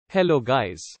Hello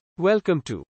guys. Welcome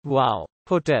to Wow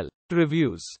Hotel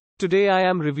Reviews. Today I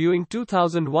am reviewing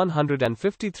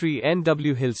 2153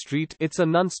 NW Hill Street. It's a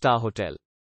non-star hotel.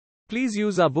 Please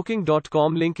use our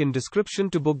booking.com link in description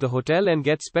to book the hotel and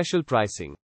get special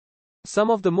pricing.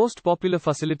 Some of the most popular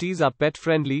facilities are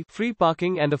pet-friendly, free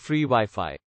parking and a free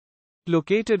Wi-Fi.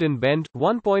 Located in Bend,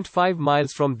 1.5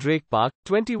 miles from Drake Park,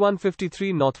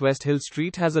 2153 Northwest Hill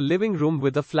Street has a living room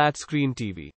with a flat-screen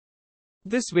TV.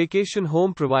 This vacation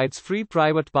home provides free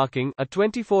private parking, a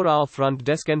 24-hour front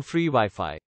desk and free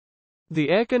Wi-Fi. The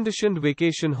air-conditioned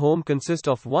vacation home consists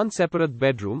of one separate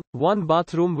bedroom, one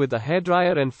bathroom with a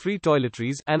hairdryer and free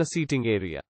toiletries, and a seating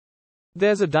area.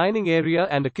 There's a dining area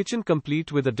and a kitchen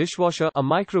complete with a dishwasher, a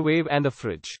microwave and a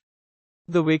fridge.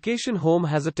 The vacation home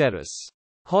has a terrace.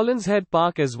 Hollinshead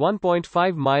Park is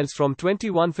 1.5 miles from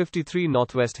 2153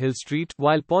 Northwest Hill Street,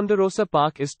 while Ponderosa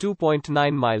Park is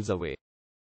 2.9 miles away.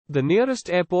 The nearest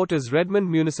airport is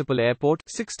Redmond Municipal Airport,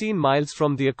 16 miles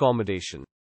from the accommodation.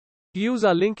 Use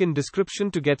our link in description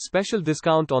to get special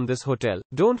discount on this hotel.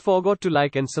 Don't forget to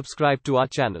like and subscribe to our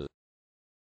channel.